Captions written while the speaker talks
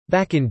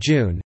Back in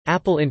June,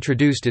 Apple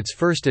introduced its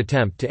first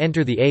attempt to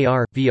enter the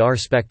AR/VR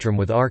spectrum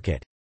with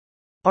ARKit.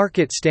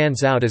 ARKit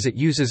stands out as it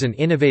uses an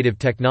innovative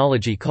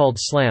technology called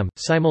SLAM,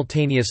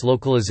 simultaneous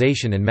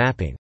localization and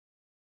mapping.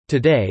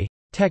 Today,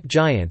 tech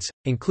giants,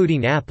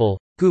 including Apple,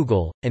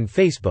 Google, and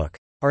Facebook,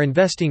 are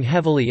investing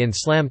heavily in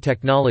SLAM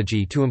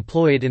technology to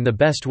employ it in the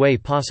best way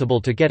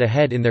possible to get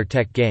ahead in their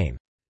tech game.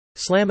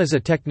 SLAM is a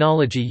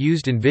technology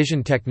used in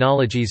vision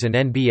technologies and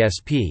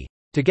NBSP,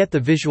 to get the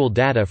visual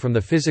data from the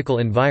physical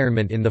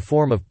environment in the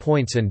form of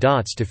points and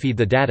dots to feed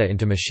the data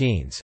into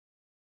machines.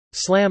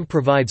 SLAM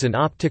provides an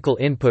optical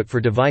input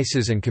for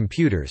devices and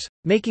computers,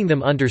 making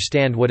them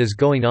understand what is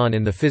going on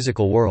in the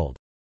physical world.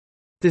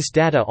 This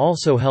data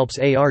also helps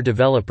AR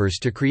developers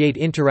to create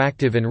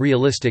interactive and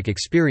realistic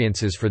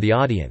experiences for the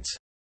audience.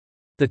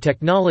 The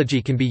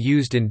technology can be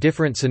used in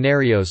different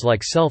scenarios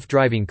like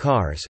self-driving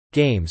cars,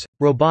 games,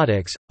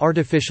 robotics,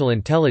 artificial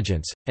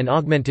intelligence, and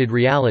augmented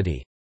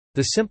reality.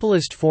 The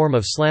simplest form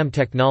of SLAM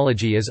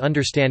technology is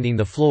understanding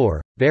the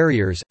floor,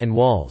 barriers, and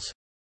walls.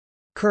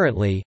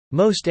 Currently,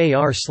 most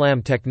AR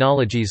SLAM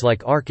technologies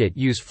like ARKit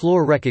use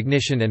floor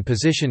recognition and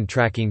position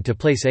tracking to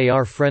place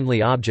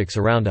AR-friendly objects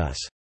around us.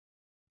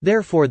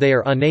 Therefore, they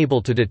are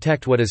unable to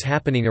detect what is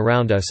happening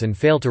around us and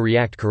fail to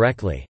react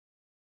correctly.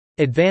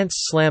 Advanced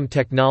SLAM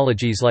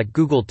technologies like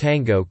Google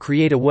Tango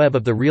create a web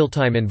of the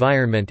real-time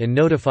environment and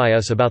notify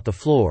us about the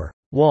floor,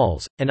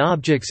 walls, and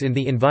objects in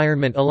the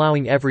environment,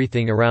 allowing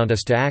everything around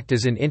us to act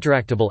as an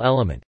interactable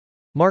element.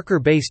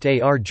 Marker-based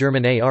AR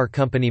German AR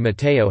company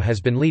Mateo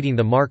has been leading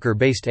the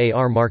marker-based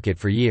AR market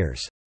for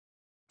years.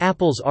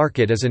 Apple's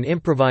ARKit is an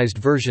improvised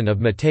version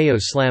of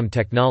Mateo's SLAM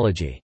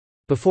technology.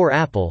 Before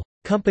Apple,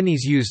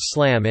 companies used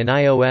SLAM in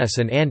iOS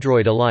and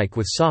Android alike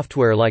with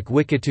software like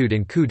Wikitude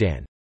and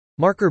Kudan.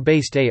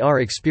 Marker-based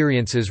AR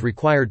experiences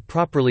required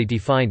properly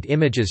defined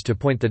images to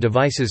point the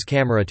device's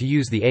camera to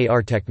use the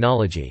AR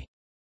technology.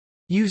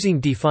 Using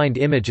defined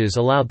images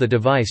allowed the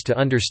device to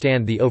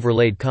understand the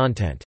overlaid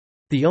content.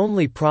 The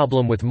only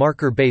problem with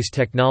marker-based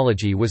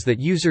technology was that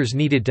users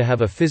needed to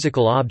have a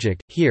physical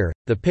object, here,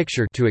 the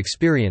picture, to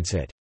experience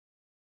it.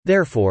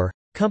 Therefore,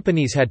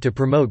 companies had to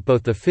promote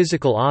both the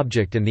physical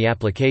object and the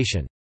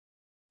application.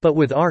 But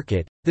with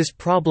ARKit, this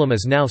problem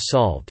is now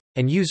solved,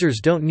 and users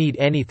don't need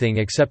anything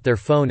except their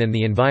phone and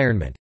the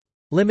environment.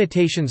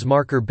 Limitations: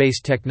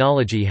 marker-based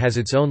technology has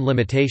its own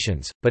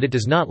limitations, but it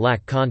does not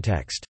lack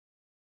context.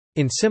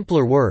 In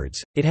simpler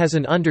words, it has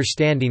an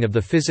understanding of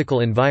the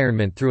physical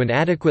environment through an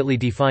adequately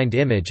defined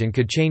image and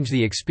could change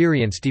the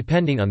experience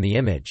depending on the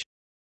image.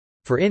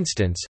 For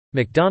instance,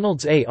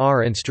 McDonald's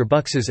AR and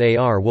Starbucks's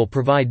AR will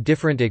provide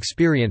different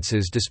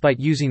experiences despite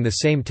using the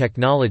same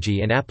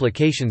technology and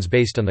applications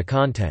based on the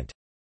content.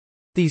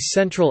 These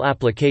central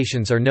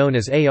applications are known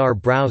as AR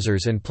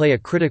browsers and play a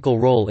critical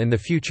role in the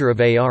future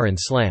of AR and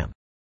SLAM.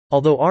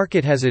 Although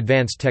ARKit has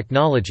advanced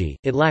technology,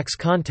 it lacks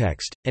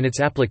context, and its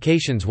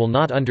applications will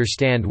not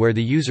understand where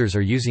the users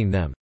are using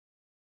them.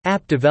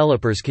 App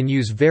developers can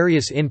use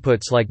various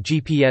inputs like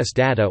GPS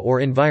data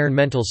or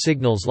environmental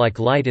signals like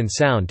light and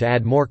sound to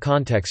add more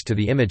context to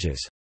the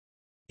images.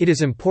 It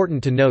is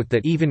important to note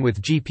that even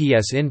with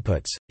GPS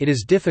inputs, it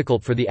is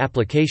difficult for the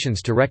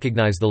applications to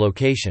recognize the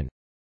location.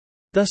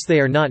 Thus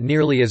they are not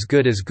nearly as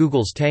good as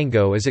Google's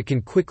Tango, as it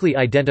can quickly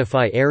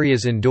identify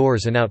areas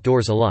indoors and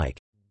outdoors alike.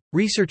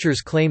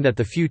 Researchers claim that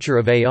the future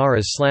of AR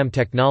is SLAM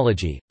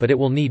technology, but it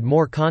will need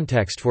more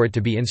context for it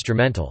to be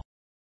instrumental.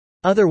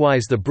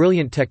 Otherwise, the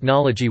brilliant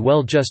technology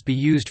will just be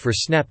used for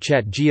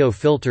Snapchat geo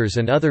filters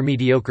and other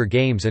mediocre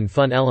games and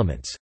fun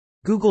elements.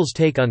 Google's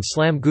take on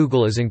SLAM: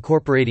 Google is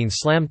incorporating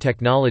SLAM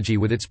technology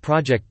with its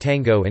Project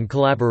Tango in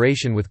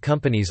collaboration with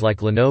companies like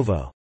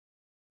Lenovo.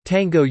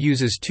 Tango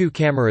uses two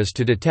cameras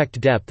to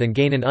detect depth and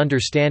gain an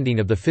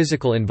understanding of the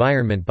physical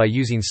environment by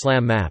using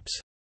SLAM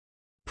maps.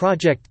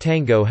 Project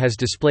Tango has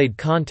displayed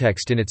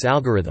context in its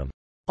algorithm.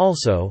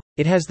 Also,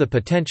 it has the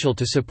potential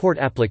to support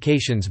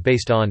applications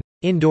based on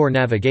indoor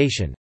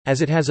navigation,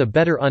 as it has a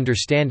better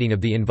understanding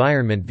of the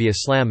environment via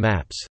SLAM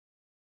maps.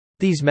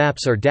 These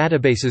maps are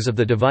databases of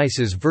the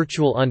device's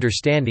virtual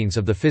understandings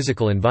of the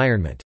physical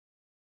environment.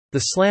 The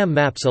SLAM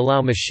maps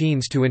allow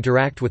machines to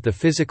interact with the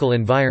physical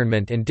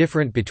environment and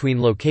different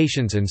between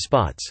locations and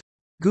spots.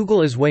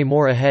 Google is way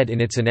more ahead in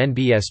its and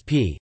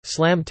NBSP,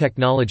 SLAM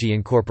technology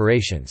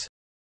incorporations.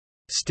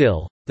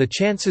 Still, the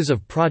chances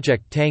of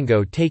Project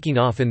Tango taking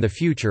off in the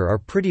future are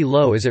pretty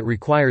low, as it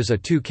requires a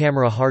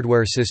two-camera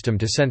hardware system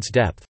to sense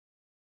depth.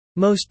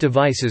 Most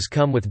devices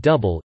come with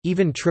double,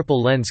 even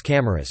triple lens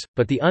cameras,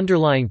 but the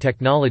underlying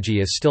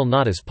technology is still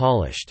not as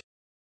polished.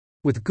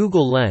 With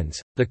Google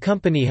Lens, the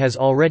company has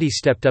already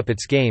stepped up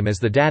its game, as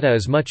the data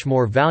is much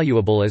more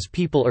valuable as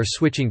people are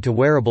switching to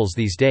wearables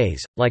these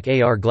days, like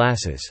AR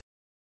glasses.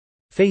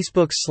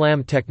 Facebook's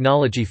SLAM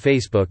technology: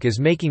 Facebook is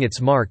making its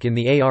mark in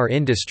the AR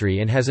industry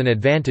and has an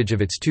advantage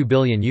of its 2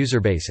 billion user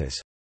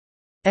bases.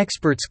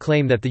 Experts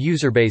claim that the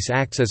user base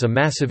acts as a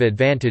massive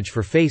advantage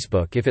for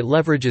Facebook if it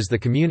leverages the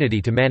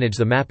community to manage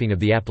the mapping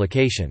of the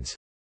applications.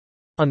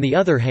 On the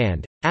other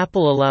hand,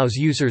 Apple allows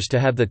users to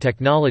have the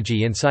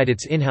technology inside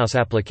its in-house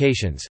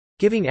applications,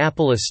 giving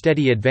Apple a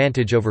steady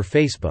advantage over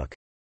Facebook.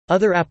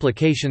 Other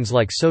applications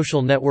like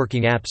social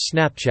networking apps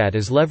Snapchat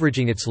is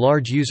leveraging its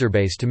large user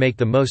base to make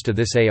the most of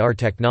this AR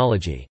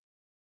technology.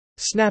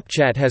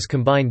 Snapchat has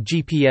combined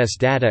GPS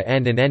data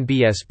and an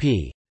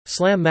NBSP,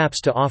 SLAM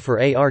maps to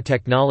offer AR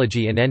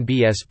technology and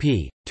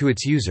NBSP to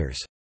its users.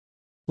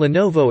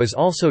 Lenovo is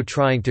also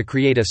trying to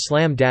create a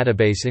SLAM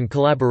database in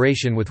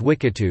collaboration with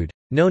Wikitude,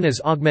 known as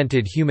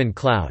Augmented Human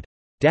Cloud.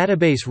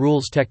 Database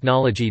rules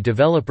technology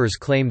developers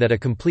claim that a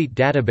complete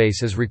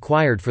database is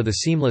required for the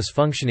seamless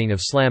functioning of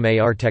SLAM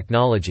AR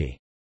technology.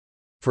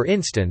 For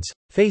instance,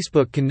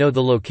 Facebook can know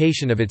the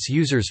location of its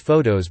users'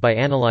 photos by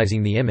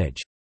analyzing the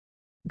image.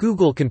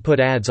 Google can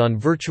put ads on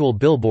virtual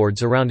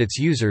billboards around its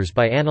users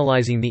by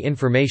analyzing the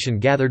information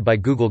gathered by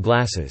Google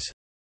Glasses.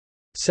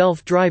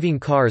 Self-driving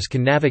cars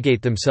can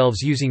navigate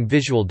themselves using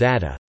visual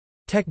data.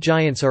 Tech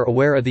giants are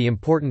aware of the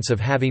importance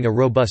of having a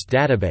robust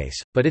database,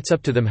 but it's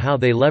up to them how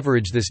they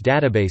leverage this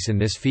database in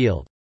this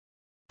field.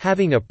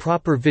 Having a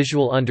proper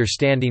visual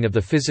understanding of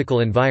the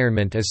physical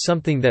environment is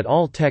something that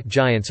all tech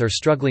giants are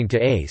struggling to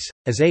ace,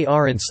 as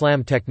AR and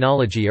SLAM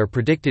technology are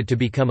predicted to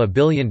become a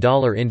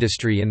billion-dollar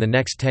industry in the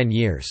next 10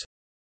 years.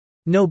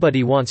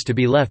 Nobody wants to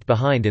be left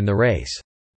behind in the race.